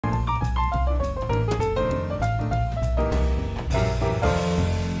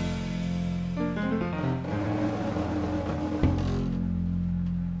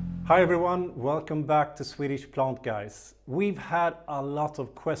Hi everyone, welcome back to Swedish Plant Guys. We've had a lot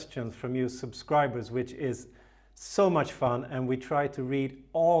of questions from you subscribers, which is so much fun, and we try to read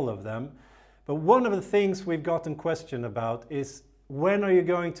all of them. But one of the things we've gotten question about is, when are you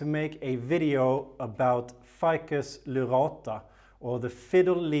going to make a video about Ficus Lyrata, or the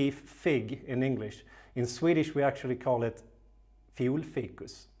Fiddle Leaf Fig in English? In Swedish we actually call it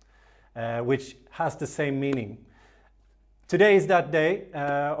Ficus, which has the same meaning. Today is that day.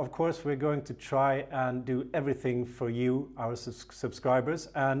 Of course, we're going to try and do everything for you, our subscribers.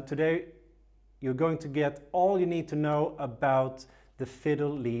 And today you're going to get all you need to know about the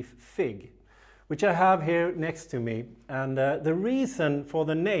Fiddle Leaf Fig, which I have here next to me. And the reason for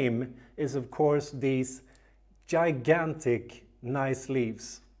the name is, of course, these gigantic, nice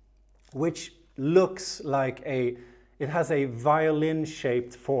leaves, which looks like it has a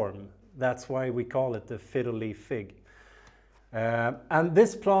violin-shaped form. That's why we call it the Fiddle Leaf Fig. And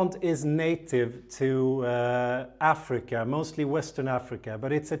this plant is native to Africa, mostly Western Africa,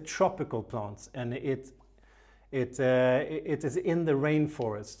 but it's a tropical plant, and it is in the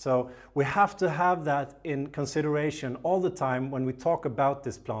rainforest. So we have to have that in consideration all the time when we talk about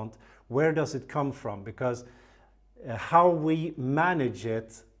this plant. Where does it come from? Because how we manage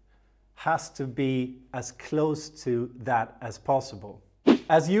it has to be as close to that as possible.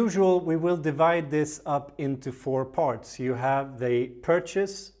 As usual, we will divide this up into 4 parts. You have the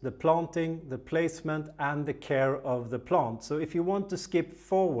purchase, the planting, the placement, and the care of the plant. So if you want to skip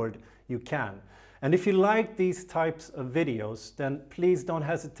forward, you can. And if you like these types of videos, then please don't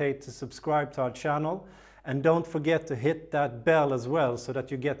hesitate to subscribe to our channel. And don't forget to hit that bell as well, so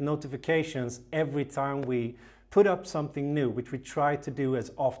that you get notifications every time we put up something new, which we try to do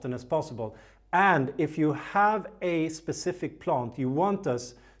as often as possible. And if you have a specific plant you want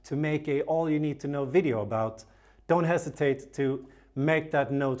us to make a all you need to know video about, don't hesitate to make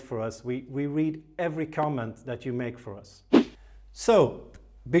that note for us. We read every comment that you make for us. So,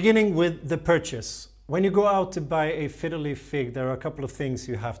 beginning with the purchase. When you go out to buy a Fiddle Leaf Fig, there are a couple of things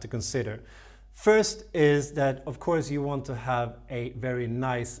you have to consider. First is that, of course, you want to have a very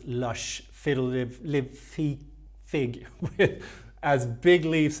nice, lush Fiddle Leaf Fig with as big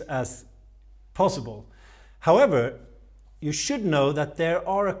leaves as possible. However, you should know that there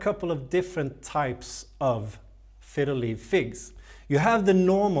are a couple of different types of Fiddle Leaf Figs. You have the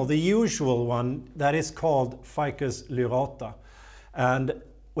normal, the usual one that is called Ficus Lyrata, and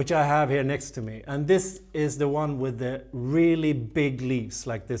which I have here next to me. And this is the one with the really big leaves,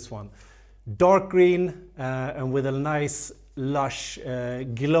 like this one. Dark green and with a nice lush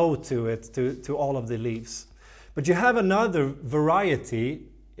glow to it, to all of the leaves. But you have another variety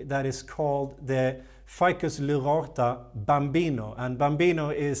that is called the Ficus Lyrata Bambino, and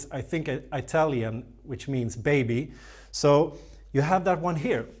Bambino is, I think, Italian, which means baby. So you have that one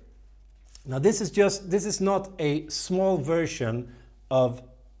here. Now this is not a small version of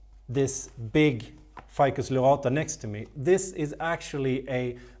this big Ficus Lyrata next to me. This is actually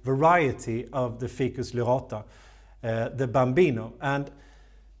a variety of the Ficus Lyrata, the Bambino. And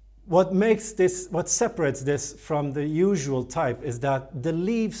what separates this from the usual type is that the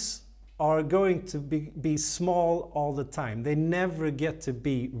leaves are going to be small all the time. They never get to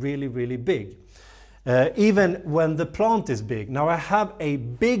be really, really big, even when the plant is big. Now I have a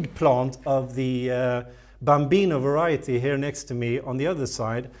big plant of the Bambino variety here next to me on the other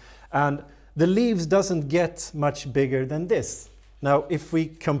side, and the leaves doesn't get much bigger than this. Now if we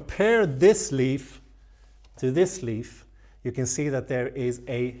compare this leaf to this leaf, you can see that there is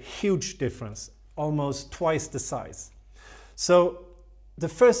a huge difference, almost twice the size. So the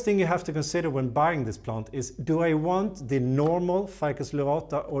first thing you have to consider when buying this plant is, do I want the normal Ficus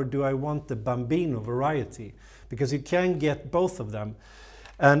Lyrata or do I want the Bambino variety? Because you can get both of them.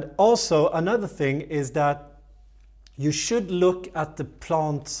 And also another thing is that you should look at the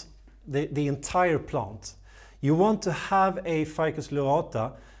plant, the entire plant. You want to have a Ficus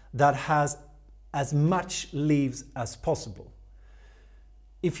Lyrata that has as much leaves as possible.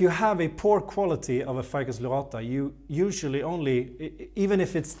 If you have a poor quality of a Ficus Lyrata, you usually only, even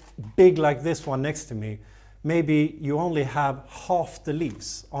if it's big like this one next to me, maybe you only have half the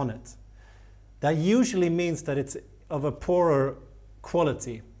leaves on it. That usually means that it's of a poorer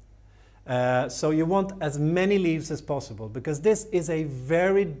quality. So you want as many leaves as possible, because this is a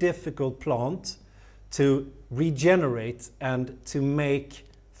very difficult plant to regenerate and to make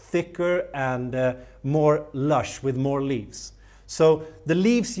thicker and more lush with more leaves. So the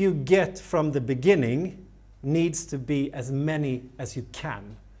leaves you get from the beginning needs to be as many as you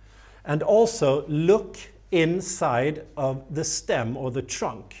can. And also look inside of the stem or the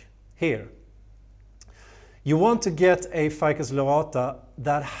trunk here. You want to get a Ficus Lyrata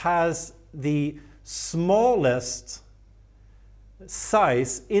that has the smallest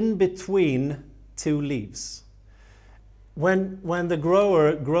size in between two leaves. When the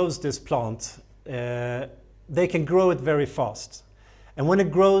grower grows this plant, they can grow it very fast. And when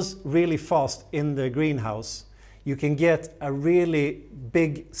it grows really fast in the greenhouse, you can get a really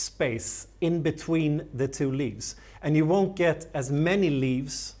big space in between the two leaves. And you won't get as many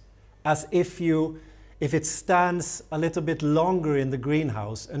leaves as if it stands a little bit longer in the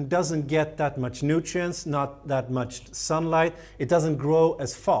greenhouse and doesn't get that much nutrients, not that much sunlight. It doesn't grow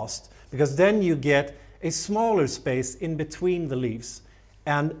as fast, because then you get a smaller space in between the leaves.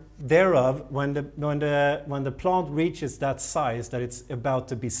 And thereof, when the plant reaches that size that it's about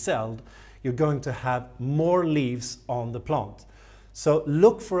to be sold, you're going to have more leaves on the plant. So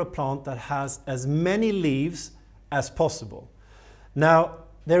look for a plant that has as many leaves as possible. Now,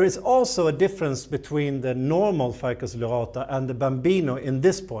 there is also a difference between the normal Ficus Lyrata and the Bambino in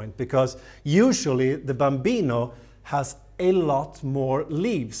this point, because usually the Bambino has a lot more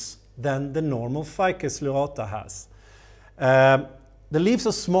leaves than the normal Ficus Lyrata has. The leaves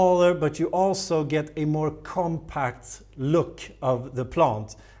are smaller, but you also get a more compact look of the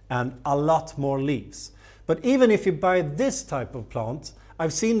plant and a lot more leaves. But even if you buy this type of plant,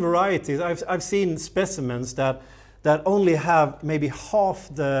 I've seen varieties, I've seen specimens that only have maybe half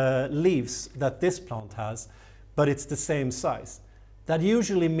the leaves that this plant has, but it's the same size. That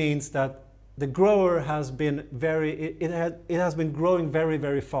usually means that the grower has been it has been growing very,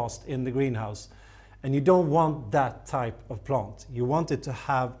 very fast in the greenhouse. And you don't want that type of plant. You want it to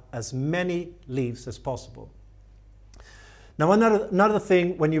have as many leaves as possible. Now, another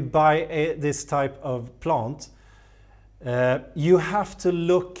thing when you buy this type of plant, you have to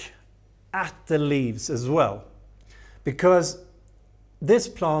look at the leaves as well. Because this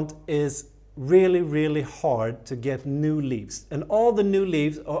plant is really, really hard to get new leaves. And all the new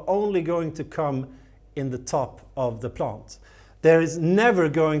leaves are only going to come in the top of the plant. There is never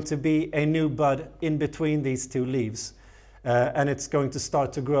going to be a new bud in between these two leaves, and it's going to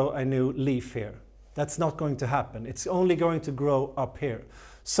start to grow a new leaf here. That's not going to happen. It's only going to grow up here.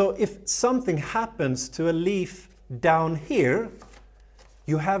 So if something happens to a leaf down here,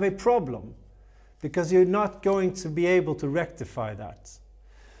 you have a problem, because you're not going to be able to rectify that.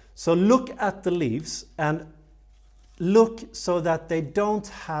 So look at the leaves and look so that they don't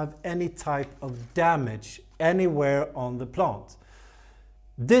have any type of damage anywhere on the plant.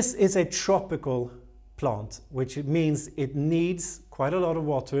 This is a tropical plant, which means it needs quite a lot of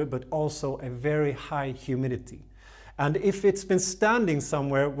water, but also a very high humidity. And if it's been standing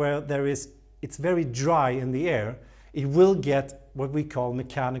somewhere where it's very dry in the air, it will get what we call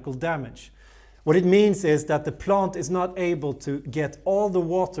mechanical damage. What it means is that the plant is not able to get all the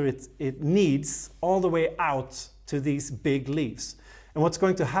water it needs all the way out to these big leaves. And what's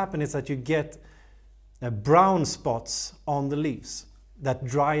going to happen is that you get brown spots on the leaves that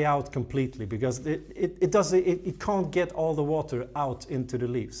dry out completely, because it can't get all the water out into the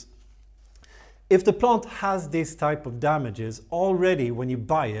leaves. If the plant has these type of damages already when you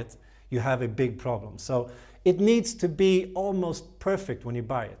buy it, you have a big problem. So it needs to be almost perfect when you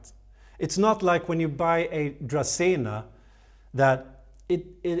buy it. It's not like when you buy a Dracena that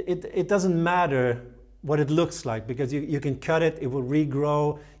it doesn't matter what it looks like, because you can cut it, it will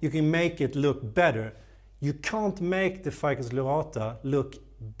regrow, you can make it look better. You can't make the Ficus Lyrata look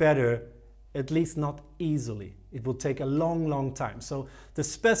better, at least not easily. It will take a long, long time. So the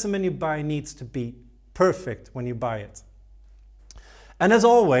specimen you buy needs to be perfect when you buy it. And as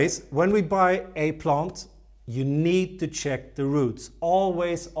always, when we buy a plant, you need to check the roots.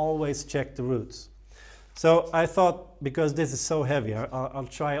 Always, always check the roots. So I thought, because this is so heavy, I'll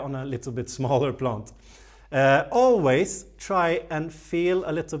try on a little bit smaller plant. Always try and feel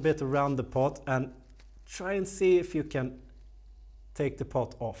a little bit around the pot and try and see if you can take the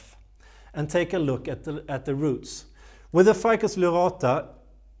pot off and take a look at the roots. With a Ficus Lyrata,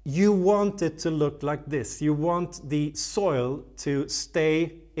 you want it to look like this. You want the soil to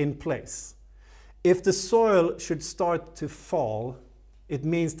stay in place. If the soil should start to fall, it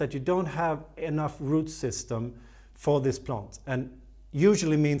means that you don't have enough root system for this plant, and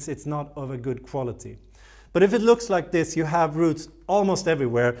usually means it's not of a good quality. But if it looks like this, you have roots almost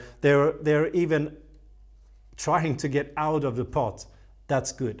everywhere. They're even trying to get out of the pot.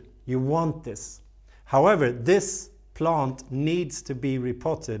 That's good. You want this. However, this plant needs to be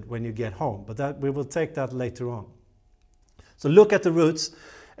repotted when you get home, but we will take that later on. So look at the roots.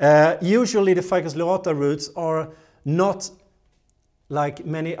 Usually the Ficus Lyrata roots are not like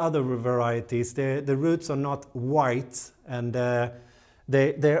many other varieties. The roots are not white, and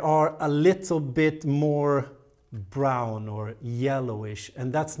they are a little bit more brown or yellowish,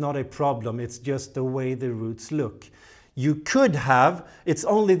 and that's not a problem. It's just the way the roots look. You could have, it's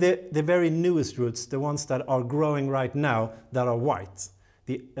only the very newest roots, the ones that are growing right now, that are white.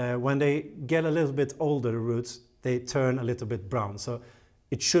 When they get a little bit older, the roots, they turn a little bit brown. So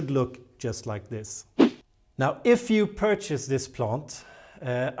it should look just like this. Now, if you purchase this plant,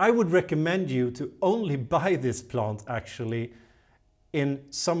 I would recommend you to only buy this plant actually in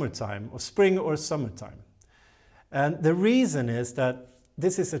summertime, or spring or summertime. And the reason is that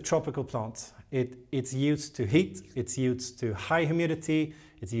this is a tropical plant. It's used to heat, it's used to high humidity,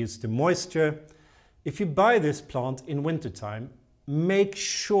 it's used to moisture. If you buy this plant in wintertime, make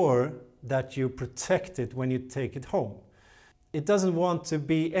sure that you protect it when you take it home. It doesn't want to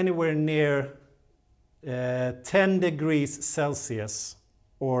be anywhere near 10 degrees Celsius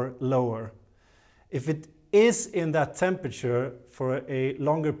or lower. If it is in that temperature for a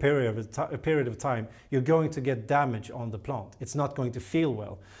longer period of time, you're going to get damage on the plant. It's not going to feel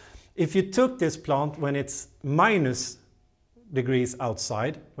well. If you took this plant when it's minus degrees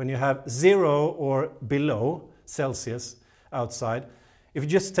outside, when you have 0 or below Celsius outside, if you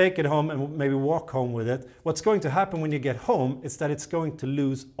just take it home and maybe walk home with it, what's going to happen when you get home is that it's going to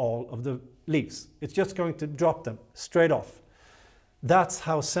lose all of the leaves. It's just going to drop them straight off. That's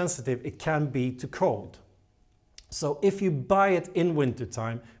how sensitive it can be to cold. So if you buy it in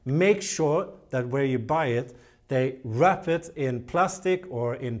wintertime, make sure that where you buy it, they wrap it in plastic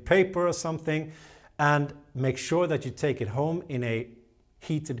or in paper or something, and make sure that you take it home in a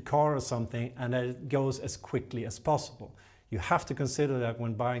heated car or something, and that it goes as quickly as possible. You have to consider that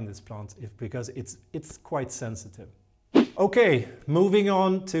when buying this plant, because it's quite sensitive. Okay, moving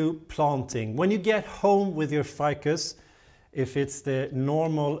on to planting. When you get home with your ficus, if it's the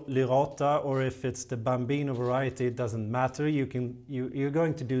normal Lyrata or if it's the Bambino variety, it doesn't matter. You're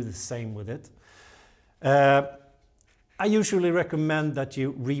going to do the same with it. I usually recommend that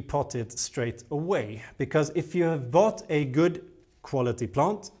you repot it straight away, because if you have bought a good quality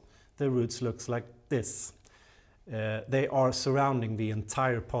plant, the roots looks like this. They are surrounding the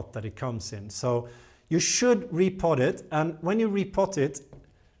entire pot that it comes in. So you should repot it, and when you repot it,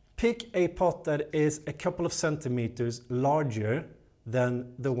 pick a pot that is a couple of centimeters larger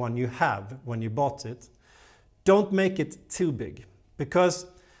than the one you have when you bought it. Don't make it too big, because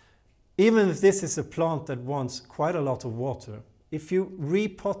even if this is a plant that wants quite a lot of water, if you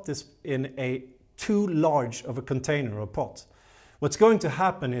repot this in a too large of a container or pot, what's going to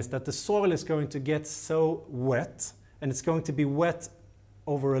happen is that the soil is going to get so wet, and it's going to be wet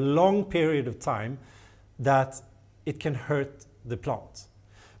over a long period of time, that it can hurt the plant.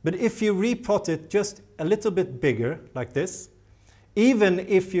 But if you repot it just a little bit bigger, like this, even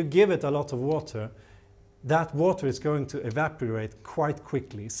if you give it a lot of water, that water is going to evaporate quite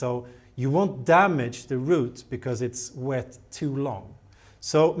quickly. So you won't damage the root because it's wet too long.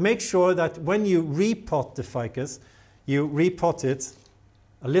 So make sure that when you repot the ficus, you repot it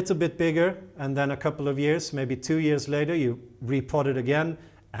a little bit bigger, and then a couple of years, maybe 2 years later, you repot it again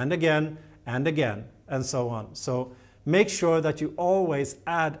and again and again, and so on. So make sure that you always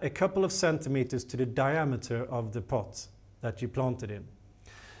add a couple of centimeters to the diameter of the pot that you planted in.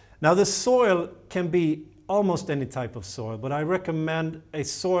 Now, the soil can be almost any type of soil, but I recommend a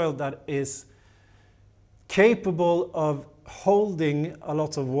soil that is capable of holding a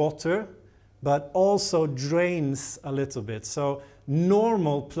lot of water, but also drains a little bit. So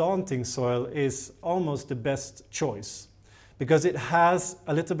normal planting soil is almost the best choice, because it has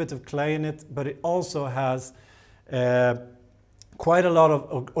a little bit of clay in it, but it also has quite a lot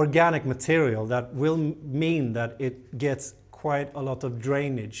of organic material that will mean that it gets quite a lot of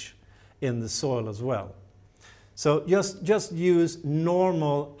drainage in the soil as well. So just use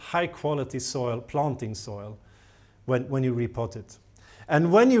normal high quality soil, planting soil, when you repot it.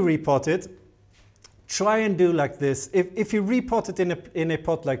 And when you repot it, try and do like this. If you repot it in a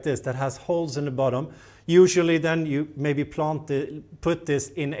pot like this that has holes in the bottom, usually then you maybe put this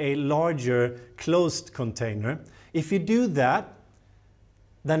in a larger closed container. If you do that,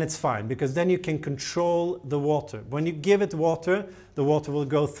 then it's fine, because then you can control the water. When you give it water, the water will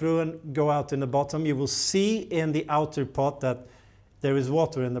go through and go out in the bottom. You will see in the outer pot that there is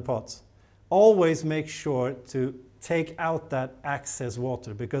water in the pot. Always make sure to take out that excess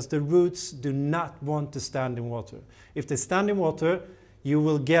water, because the roots do not want to stand in water. If they stand in water, you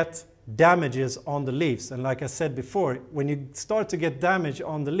will get damages on the leaves. And like I said before, when you start to get damage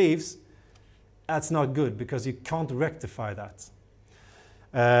on the leaves, that's not good, because you can't rectify that.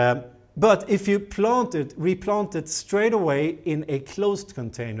 But if you replant it straight away in a closed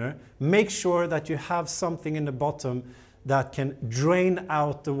container, make sure that you have something in the bottom that can drain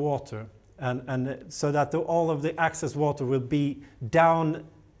out the water, and so that all of the excess water will be down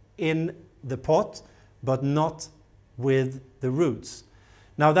in the pot, but not with the roots.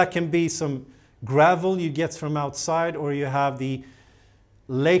 Now that can be some gravel you get from outside, or you have the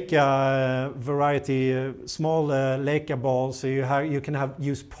leca variety, small leca balls, so you can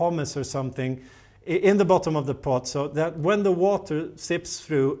use pumice or something in the bottom of the pot, so that when the water sips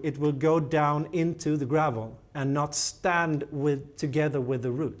through, it will go down into the gravel and not stand together with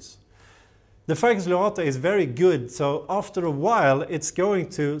the roots. The Ficus Lyrata is very good, so after a while it's going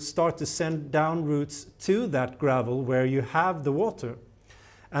to start to send down roots to that gravel where you have the water.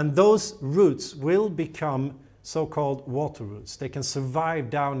 And those roots will become so-called water roots. They can survive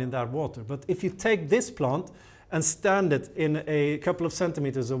down in that water. But if you take this plant and stand it in a couple of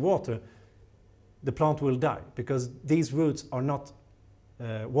centimeters of water, the plant will die, because these roots are not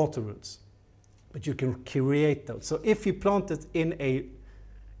water roots. But you can create those. So if you plant it in a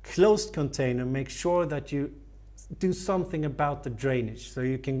closed container, make sure that you do something about the drainage so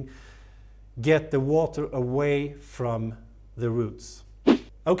you can get the water away from the roots.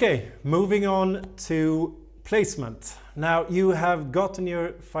 Okay, moving on to placement. Now you have gotten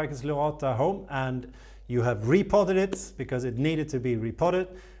your Ficus Lyrata home and you have repotted it because it needed to be repotted.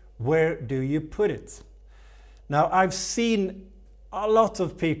 Where do you put it? Now I've seen a lot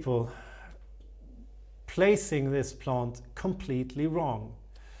of people placing this plant completely wrong,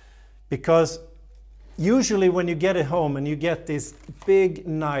 because usually when you get it home and you get this big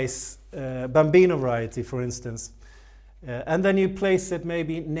nice Bambino variety, for instance, and then you place it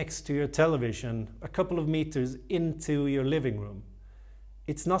maybe next to your television a couple of meters into your living room,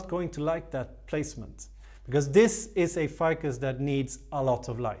 it's not going to like that placement, because this is a ficus that needs a lot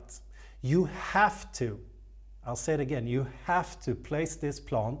of light. You have to, I'll say it again, you have to place this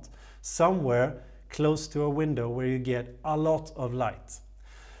plant somewhere close to a window where you get a lot of light.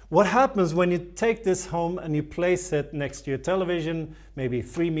 What happens when you take this home and you place it next to your television, maybe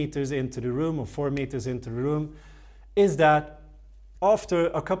 3 meters into the room or 4 meters into the room, is that after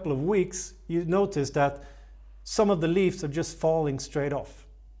a couple of weeks, you notice that some of the leaves are just falling straight off.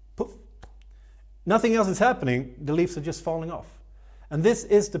 Poof. Nothing else is happening, the leaves are just falling off. And this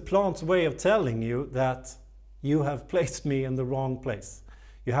is the plant's way of telling you that you have placed me in the wrong place.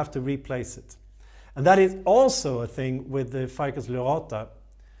 You have to replace it. And that is also a thing with the Ficus Lyrata.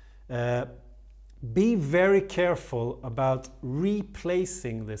 Be very careful about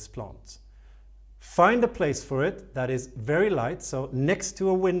replacing this plant. Find a place for it that is very light, so next to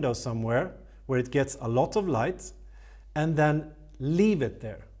a window somewhere where it gets a lot of light, and then leave it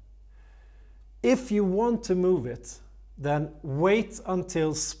there. If you want to move it, then wait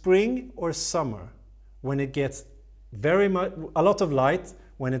until spring or summer when it gets a lot of light,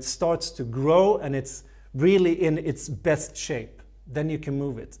 when it starts to grow and it's really in its best shape. Then you can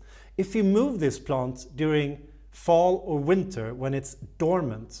move it. If you move this plant during fall or winter, when it's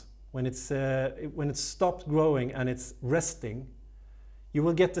dormant, when it's stopped growing and it's resting, you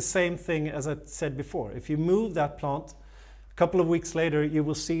will get the same thing as I said before. If you move that plant, a couple of weeks later, you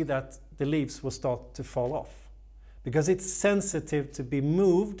will see that the leaves will start to fall off, because it's sensitive to be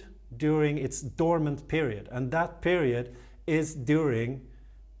moved during its dormant period, and that period is during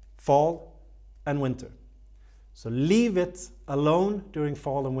fall and winter. So leave it alone during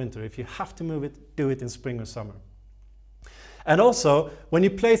fall and winter. If you have to move it, do it in spring or summer. And also, when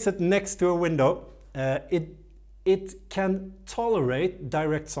you place it next to a window, it can tolerate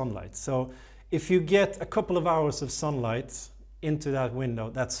direct sunlight. So if you get a couple of hours of sunlight into that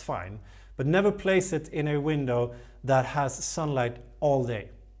window, that's fine. But never place it in a window that has sunlight all day,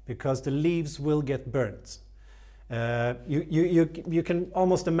 because the leaves will get burnt. You can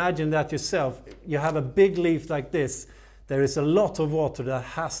almost imagine that yourself. You have a big leaf like this, there is a lot of water that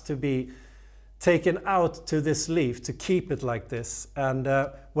has to be taken out to this leaf to keep it like this. And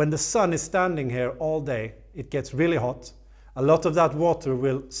when the sun is standing here all day, it gets really hot. A lot of that water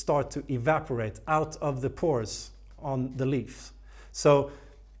will start to evaporate out of the pores on the leaf. So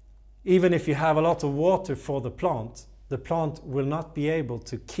even if you have a lot of water for the plant will not be able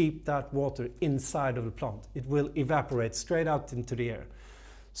to keep that water inside of the plant. It will evaporate straight out into the air.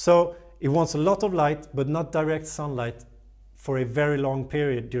 So it wants a lot of light, but not direct sunlight for a very long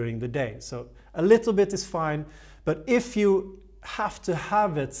period during the day. So a little bit is fine, but if you have to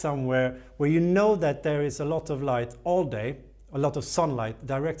have it somewhere where you know that there is a lot of light all day, a lot of sunlight,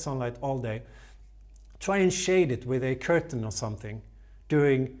 direct sunlight all day, try and shade it with a curtain or something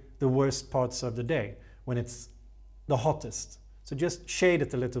during the worst parts of the day when it's the hottest. So just shade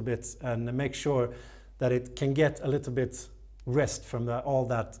it a little bit and make sure that it can get a little bit rest from all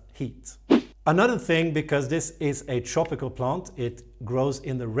that heat. Another thing, because this is a tropical plant, it grows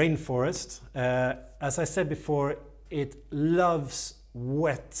in the rainforest. As I said before, it loves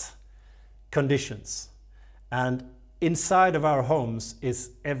wet conditions. And inside of our homes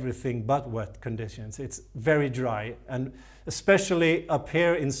is everything but wet conditions. It's very dry. And especially up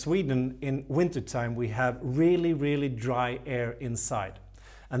here in Sweden in wintertime, we have really, really dry air inside.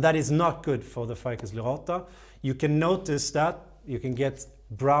 And that is not good for the Ficus Lyrata. You can notice that. You can get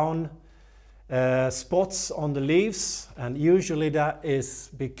brown spots on the leaves, and usually that is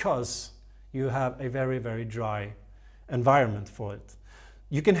because you have a very, very dry environment for it.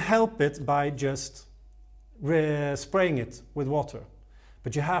 You can help it by just spraying it with water,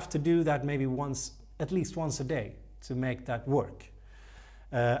 but you have to do that maybe at least once a day to make that work.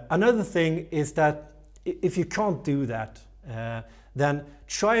 Another thing is that if you can't do that, then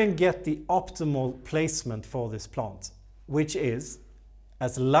try and get the optimal placement for this plant, which is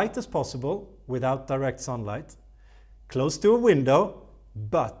as light as possible without direct sunlight, close to a window,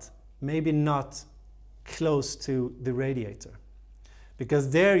 but maybe not close to the radiator.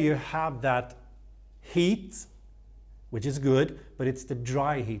 Because there you have that heat, which is good, but it's the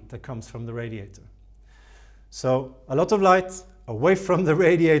dry heat that comes from the radiator. So a lot of light away from the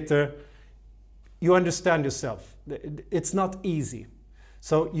radiator. You understand yourself. It's not easy.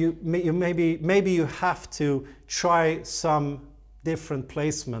 So maybe you have to try some different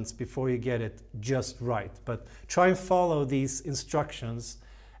placements before you get it just right. But try and follow these instructions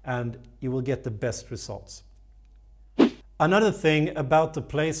and you will get the best results. Another thing about the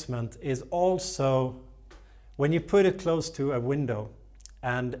placement is also when you put it close to a window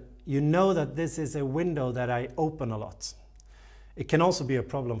and you know that this is a window that I open a lot. It can also be a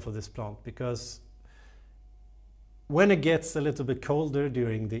problem for this plant because when it gets a little bit colder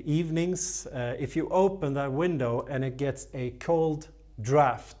during the evenings, if you open that window and it gets a cold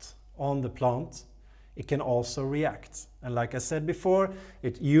draft on the plant, it can also react. And like I said before,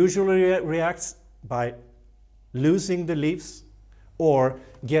 it usually reacts by losing the leaves or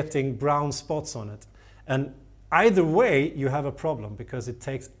getting brown spots on it. And either way, you have a problem because it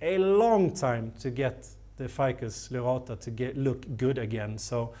takes a long time to get the Ficus Lyrata to look good again.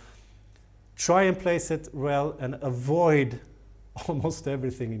 So try and place it well and avoid almost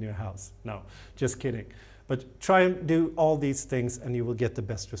everything in your house. No, just kidding. But try and do all these things and you will get the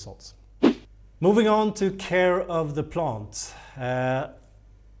best results. Moving on to care of the plant.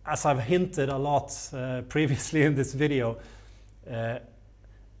 As I've hinted a lot previously in this video,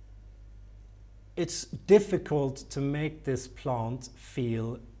 it's difficult to make this plant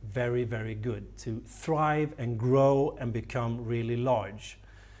feel very, very good, to thrive and grow and become really large.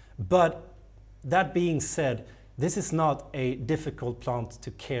 But that being said, this is not a difficult plant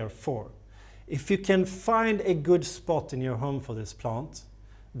to care for. If you can find a good spot in your home for this plant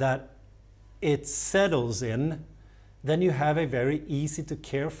that it settles in, then you have a very easy to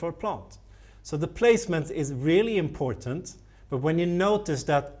care for plant. So the placement is really important, but when you notice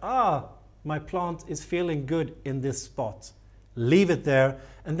that, my plant is feeling good in this spot, leave it there,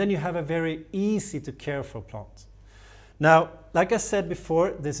 and then you have a very easy to care for plant. Now, like I said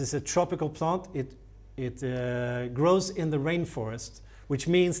before, this is a tropical plant. It grows in the rainforest, which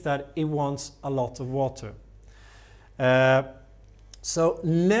means that it wants a lot of water. So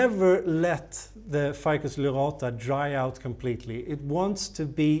never let the Ficus Lyrata dry out completely. It wants to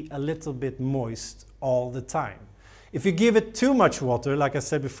be a little bit moist all the time. If you give it too much water, like I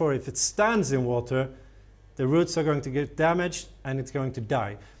said before, if it stands in water, the roots are going to get damaged and it's going to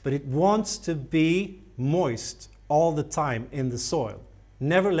die. But it wants to be moist all the time in the soil.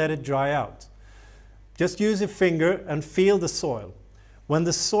 Never let it dry out. Just use your finger and feel the soil. When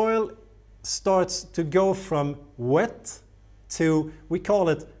the soil starts to go from wet to, we call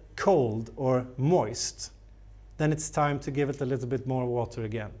it cold or moist, then it's time to give it a little bit more water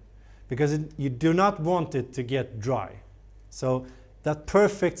again. Because you do not want it to get dry. So that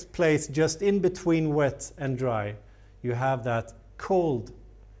perfect place just in between wet and dry, you have that cold.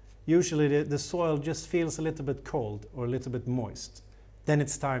 Usually the soil just feels a little bit cold or a little bit moist. Then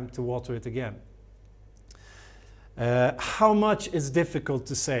it's time to water it again. How much is difficult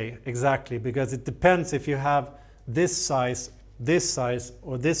to say exactly, because it depends if you have this size,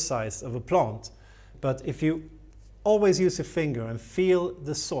 or this size of a plant. But if you always use your finger and feel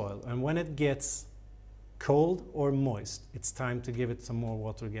the soil, and when it gets cold or moist, it's time to give it some more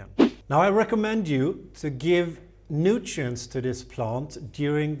water again. Now I recommend you to give nutrients to this plant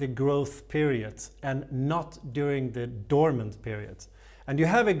during the growth period and not during the dormant period. And you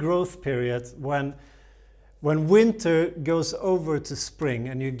have a growth period when winter goes over to spring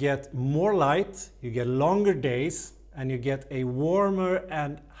and you get more light, you get longer days, and you get a warmer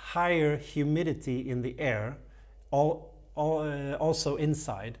and higher humidity in the air, also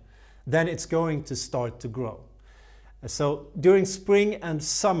inside, then it's going to start to grow. So during spring and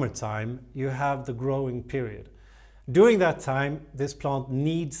summertime, you have the growing period. During that time, this plant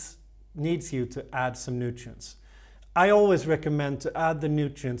needs you to add some nutrients. I always recommend to add the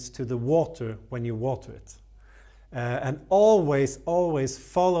nutrients to the water when you water it. And always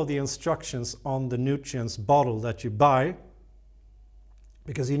follow the instructions on the nutrients bottle that you buy,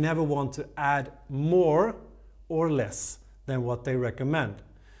 because you never want to add more or less than what they recommend.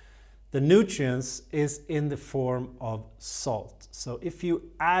 The nutrients is in the form of salt. So if you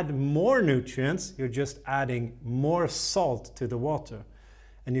add more nutrients, you're just adding more salt to the water.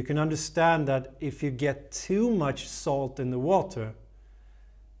 And you can understand that if you get too much salt in the water,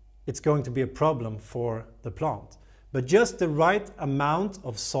 it's going to be a problem for the plant. But just the right amount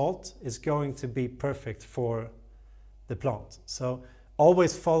of salt is going to be perfect for the plant. So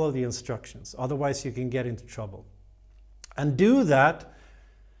always follow the instructions, otherwise you can get into trouble. And do that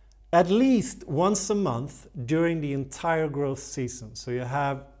at least once a month during the entire growth season. So you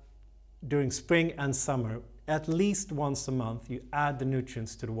have during spring and summer, at least once a month, you add the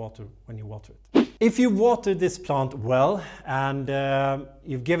nutrients to the water when you water it. If you water this plant well and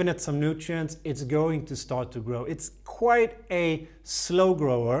you've given it some nutrients, it's going to start to grow. It's quite a slow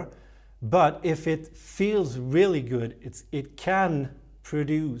grower, but if it feels really good, it can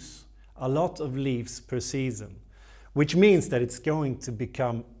produce a lot of leaves per season, which means that it's going to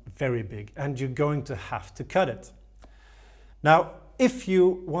become very big and you're going to have to cut it. Now, if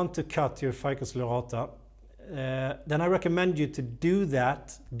you want to cut your Ficus Lyrata, then I recommend you to do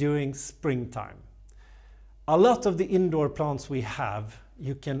that during springtime. A lot of the indoor plants we have,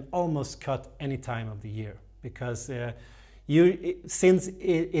 you can almost cut any time of the year, because since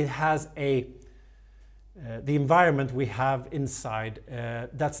it has the environment we have inside,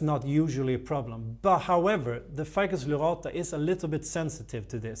 that's not usually a problem. But however, the Ficus Lyrata is a little bit sensitive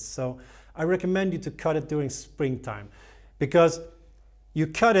to this, so I recommend you to cut it during springtime, because you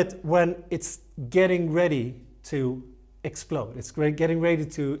cut it when it's getting ready to explode. It's getting ready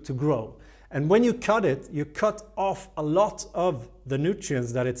to grow. And when you cut it, you cut off a lot of the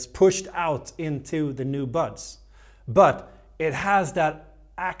nutrients that it's pushed out into the new buds. But it has that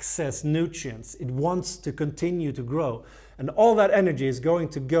excess nutrients. It wants to continue to grow. And all that energy is going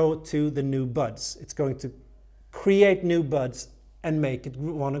to go to the new buds. It's going to create new buds and make it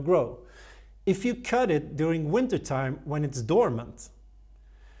want to grow. If you cut it during wintertime when it's dormant,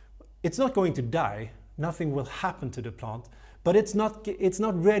 it's not going to die. Nothing will happen to the plant, but it's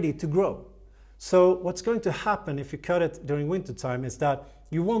not ready to grow. So what's going to happen if you cut it during wintertime is that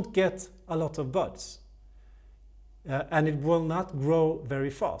you won't get a lot of buds. And it will not grow very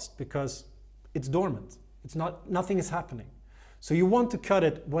fast because it's dormant. Nothing is happening. So you want to cut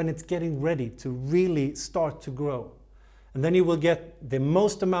it when it's getting ready to really start to grow. And then you will get the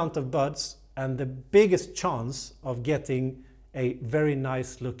most amount of buds and the biggest chance of getting a very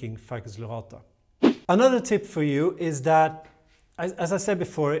nice looking Ficus Lyrata. Another tip for you is that, as I said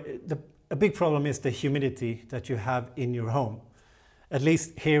before, a big problem is the humidity that you have in your home. At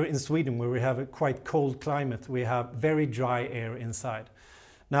least here in Sweden, where we have a quite cold climate, we have very dry air inside.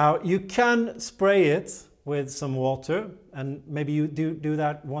 Now, you can spray it with some water, and maybe you do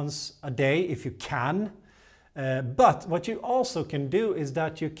that once a day if you can. But what you also can do is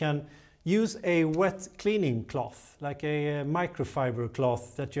that you can use a wet cleaning cloth, like a microfiber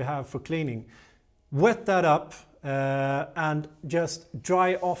cloth that you have for cleaning. Wet that up and just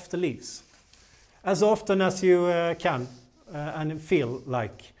dry off the leaves as often as you can and feel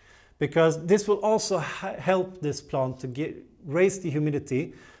like, because this will also help this plant to raise the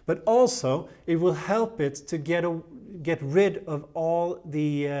humidity, but also it will help it to get rid of all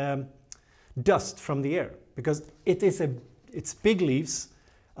the dust from the air, because it's big leaves.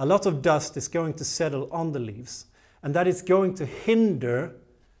 A lot of dust is going to settle on the leaves, and that is going to hinder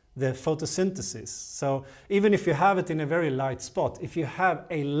the photosynthesis. So even if you have it in a very light spot, if you have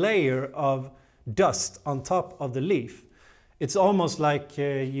a layer of dust on top of the leaf, it's almost like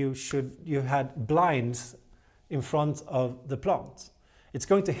you had blinds in front of the plant. It's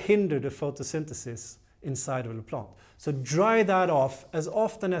going to hinder the photosynthesis inside of the plant. So dry that off as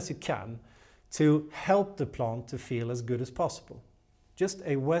often as you can to help the plant to feel as good as possible. Just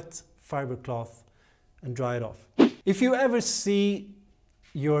a wet fiber cloth and dry it off. If you ever see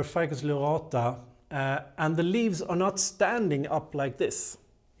your Ficus Lyrata and the leaves are not standing up like this,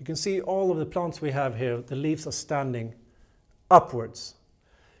 you can see all of the plants we have here, the leaves are standing upwards.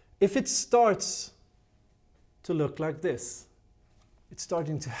 If it starts to look like this, it's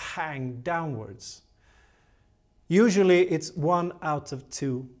starting to hang downwards, Usually it's one out of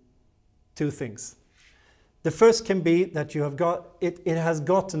two things. The first can be that you have it has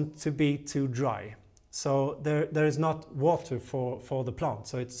gotten to be too dry. So there is not water for the plant,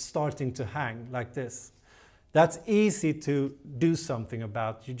 so it's starting to hang like this. That's easy to do something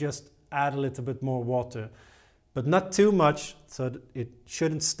about. You just add a little bit more water, but not too much, so it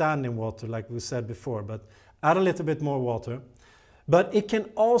shouldn't stand in water like we said before, but add a little bit more water. But it can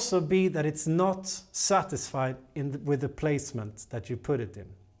also be that it's not satisfied with the placement that you put it in.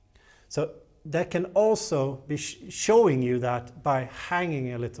 So that can also be showing you that by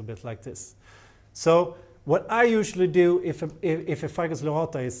hanging a little bit like this. So what I usually do if a Ficus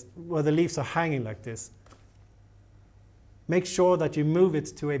Lyrata is where the leaves are hanging like this, make sure that you move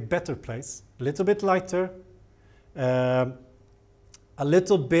it to a better place, a little bit lighter, a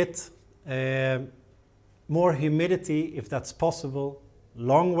little bit more humidity if that's possible,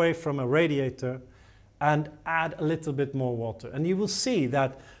 long way from a radiator, and add a little bit more water. And you will see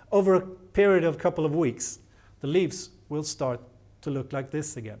that over a period of a couple of weeks, the leaves will start to look like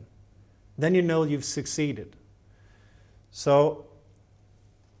this again. Then you know you've succeeded. So,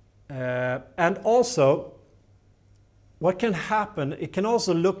 and also, what can happen, it can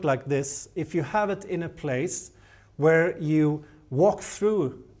also look like this if you have it in a place where you walk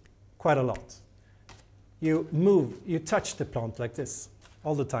through quite a lot. You move, you touch the plant like this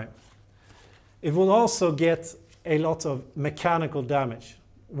all the time. It will also get a lot of mechanical damage.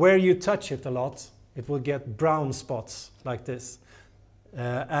 Where you touch it a lot, it will get brown spots like this.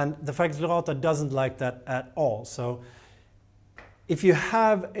 And the Ficus Lyrata doesn't like that at all. So if you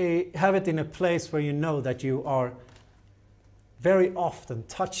have it in a place where you know that you are very often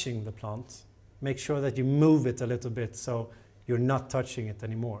touching the plant, make sure that you move it a little bit so you're not touching it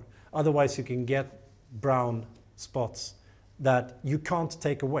anymore. Otherwise you can get brown spots that you can't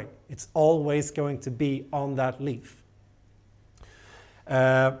take away. It's always going to be on that leaf.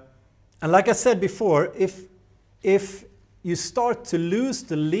 And like I said before, if you start to lose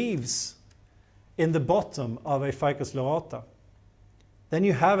the leaves in the bottom of a Ficus Lyrata, then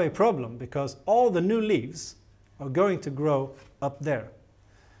you have a problem because all the new leaves are going to grow up there.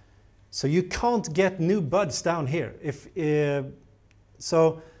 So you can't get new buds down here.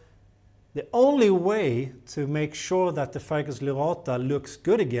 So the only way to make sure that the Ficus Lyrata looks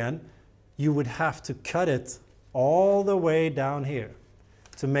good again, you would have to cut it all the way down here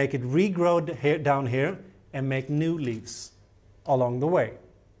to make it regrow down here and make new leaves along the way.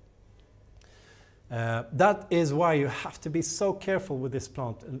 That is why you have to be so careful with this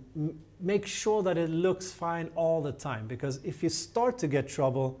plant and make sure that it looks fine all the time, because if you start to get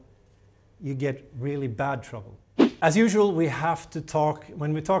trouble, you get really bad trouble. As usual, we have to talk,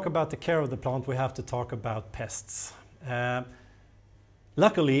 when we talk about the care of the plant, we have to talk about pests.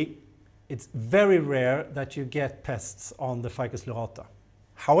 Luckily, it's very rare that you get pests on the Ficus Lyrata.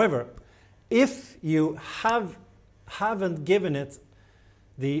 However, if you haven't given it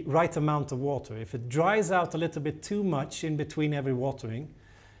the right amount of water, if it dries out a little bit too much in between every watering,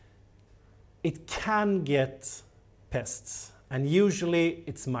 it can get pests, and usually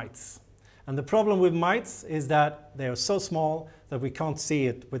it's mites. And the problem with mites is that they are so small that we can't see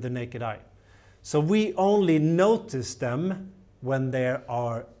it with the naked eye. So we only notice them when there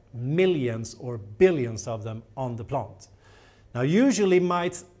are millions or billions of them on the plant. Now usually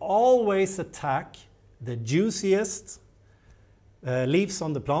mites always attack the juiciest leaves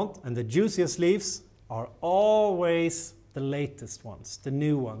on the plant, and the juiciest leaves are always the latest ones, the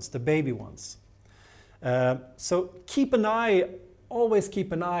new ones, the baby ones. So always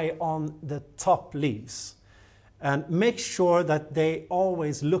keep an eye on the top leaves and make sure that they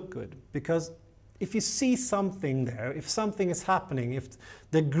always look good, because if you see something there, if something is happening, if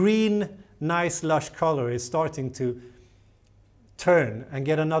the green, nice, lush color is starting to turn and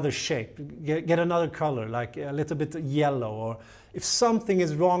get another shape, get another color, like a little bit yellow, or if something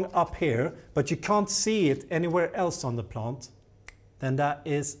is wrong up here, but you can't see it anywhere else on the plant, then that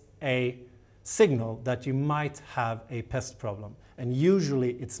is a signal that you might have a pest problem. And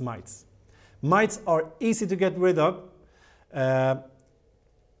usually it's mites. Mites are easy to get rid of.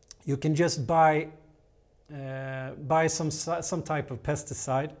 You can just buy some type of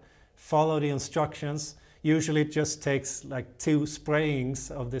pesticide, follow the instructions. Usually it just takes like 2 sprayings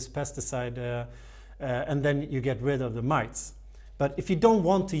of this pesticide and then you get rid of the mites. But if you don't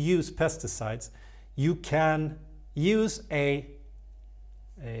want to use pesticides, you can use you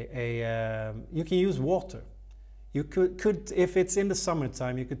can use water. You could, if it's in the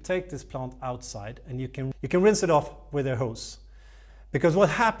summertime, you could take this plant outside and you can rinse it off with a hose. Because what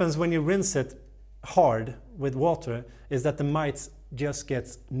happens when you rinse it hard with water is that the mites just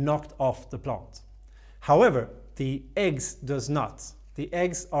get knocked off the plant. However, the eggs does not. The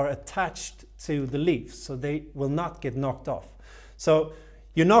eggs are attached to the leaves, so they will not get knocked off. So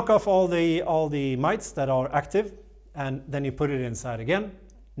you knock off all the mites that are active, and then you put it inside again.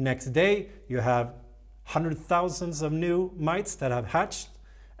 Next day you have hundreds of thousands of new mites that have hatched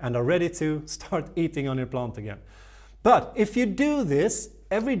and are ready to start eating on your plant again. But if you do this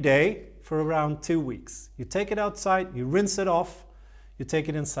every day for around 2 weeks, you take it outside, you rinse it off, you take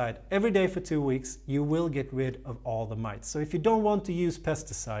it inside every day for 2 weeks, you will get rid of all the mites. So if you don't want to use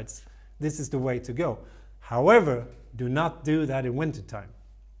pesticides, this is the way to go. However, do not do that in wintertime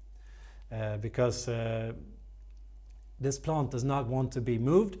because this plant does not want to be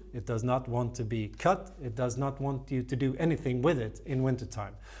moved, it does not want to be cut, it does not want you to do anything with it in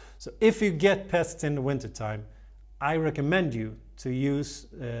wintertime. So if you get pests in the wintertime, I recommend you to use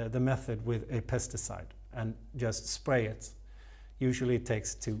the method with a pesticide and just spray it. Usually it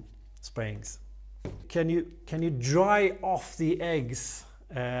takes 2 sprayings. Can you dry off the eggs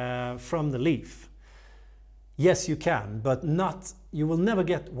from the leaf? Yes, you can, but you will never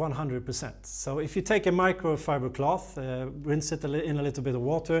get 100%. So if you take a microfiber cloth, rinse it in a little bit of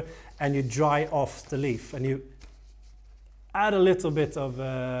water, and you dry off the leaf, and you add a little bit of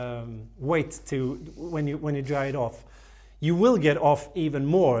weight to when you dry it off, you will get off even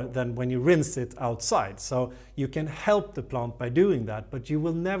more than when you rinse it outside. So you can help the plant by doing that, but you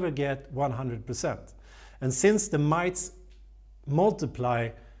will never get 100%. And since the mites multiply,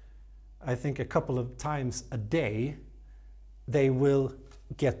 I think a couple of times a day, they will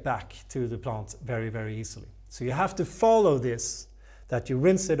get back to the plant very, very easily. So you have to follow this, that you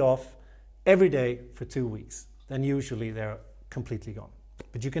rinse it off every day for 2 weeks. Then usually they're completely gone.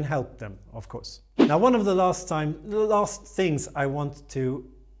 But you can help them, of course. Now, one of the last things I want to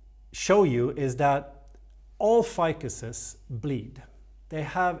show you is that all ficuses bleed. They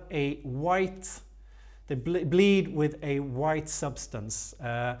have a white, they bleed with a white substance.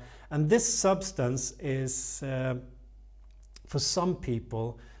 And this substance is for some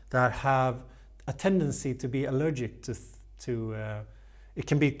people that have a tendency to be allergic to it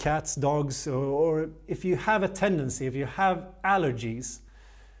can be cats, dogs, or if you have a tendency, if you have allergies,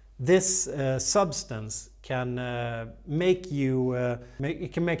 this substance can make you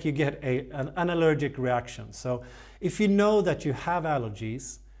get an allergic reaction. So if you know that you have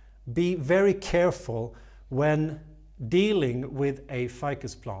allergies, be very careful when dealing with a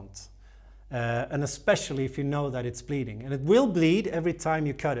ficus plant, and especially if you know that it's bleeding. And it will bleed every time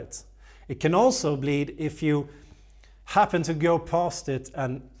you cut it. It can also bleed if you happen to go past it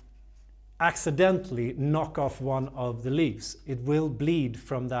and accidentally knock off one of the leaves. It will bleed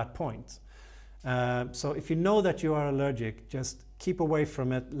from that point. So if you know that you are allergic, just keep away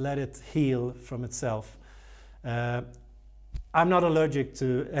from it, let it heal from itself. I'm not allergic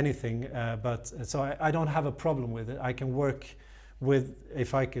to anything, so I don't have a problem with it. I can work with a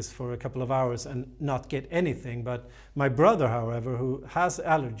ficus for a couple of hours and not get anything. But my brother, however, who has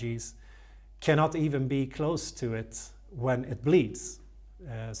allergies, cannot even be close to it when it bleeds.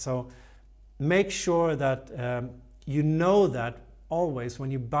 So make sure that you know that always when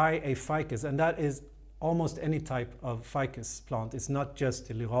you buy a ficus, and that is almost any type of ficus plant, it's not just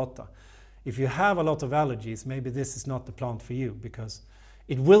the Lyrata. If you have a lot of allergies, maybe this is not the plant for you, because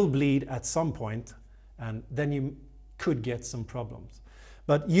it will bleed at some point and then you could get some problems.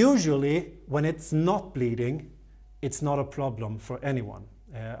 But usually when it's not bleeding, it's not a problem for anyone.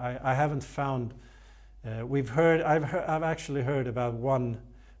 I haven't found, I've actually heard about one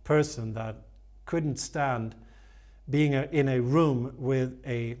person that couldn't stand being in a room with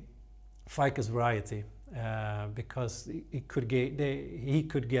a ficus variety because he could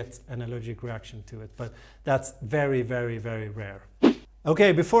get an allergic reaction to it, but that's very, very, very rare.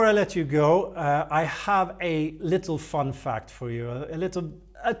 Okay, before I let you go, I have a little fun fact for you,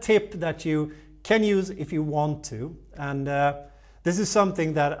 a tip that you can use if you want to, and this is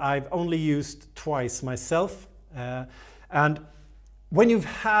something that I've only used twice myself, and when you've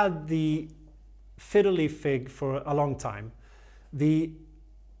had the Fiddle Leaf Fig for a long time, the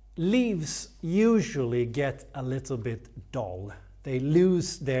leaves usually get a little bit dull. They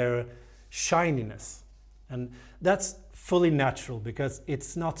lose their shininess, and that's fully natural because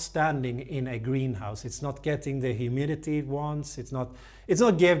it's not standing in a greenhouse. It's not getting the humidity it wants. It's not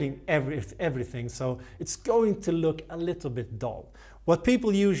getting everything, so it's going to look a little bit dull. What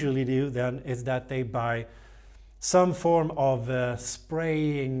people usually do then is that they buy some form of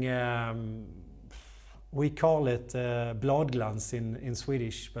spraying, we call it bladglans in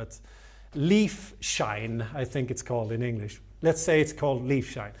Swedish, but leaf shine, I think it's called in English. Let's say it's called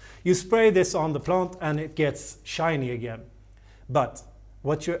leaf shine. You spray this on the plant and it gets shiny again. But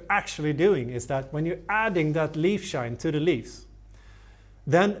what you're actually doing is that when you're adding that leaf shine to the leaves,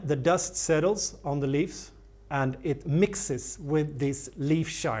 then the dust settles on the leaves and it mixes with this leaf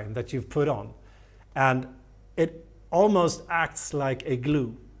shine that you've put on. And it almost acts like a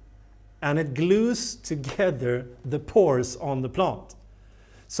glue. And it glues together the pores on the plant.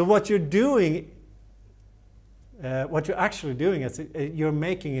 So what you're doing, what you're actually doing is you're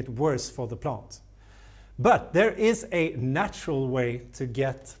making it worse for the plant. But there is a natural way to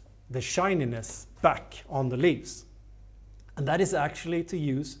get the shininess back on the leaves. And that is actually to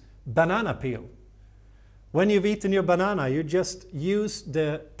use banana peel. When you've eaten your banana, you just use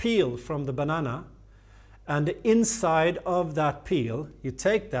the peel from the banana, and the inside of that peel, you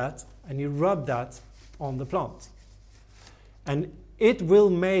take that and you rub that on the plant. And it will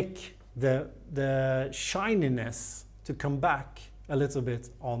make the shininess to come back a little bit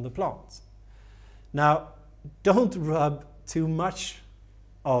on the plant. Now, don't rub too much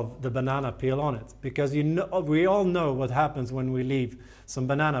of the banana peel on it, because we all know what happens when we leave some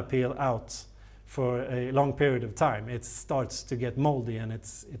banana peel out for a long period of time. It starts to get moldy and it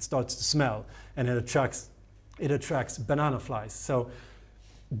starts to smell, and it attracts banana flies. So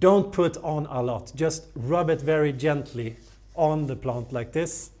don't put on a lot. Just rub it very gently on the plant like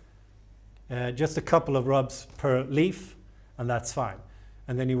this. Just a couple of rubs per leaf, and that's fine.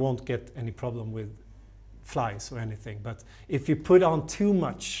 And then you won't get any problem with flies or anything. But if you put on too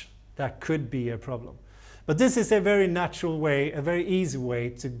much, that could be a problem. But this is a very natural way, a very easy way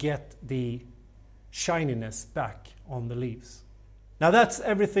to get the shininess back on the leaves. Now that's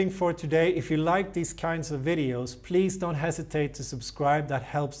everything for today. If you like these kinds of videos, please don't hesitate to subscribe. That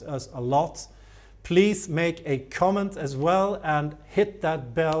helps us a lot. Please make a comment as well and hit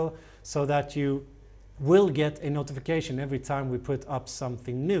that bell so that you will get a notification every time we put up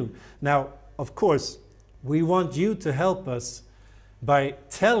something new. Now, of course, we want you to help us by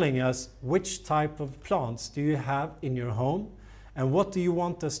telling us which type of plants do you have in your home and what do you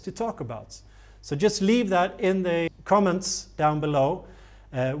want us to talk about. So just leave that in the comments down below.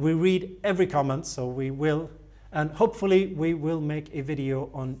 We read every comment, so we will, and hopefully we will make a video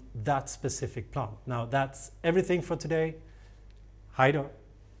on that specific plant. Now that's everything for today. Hej då!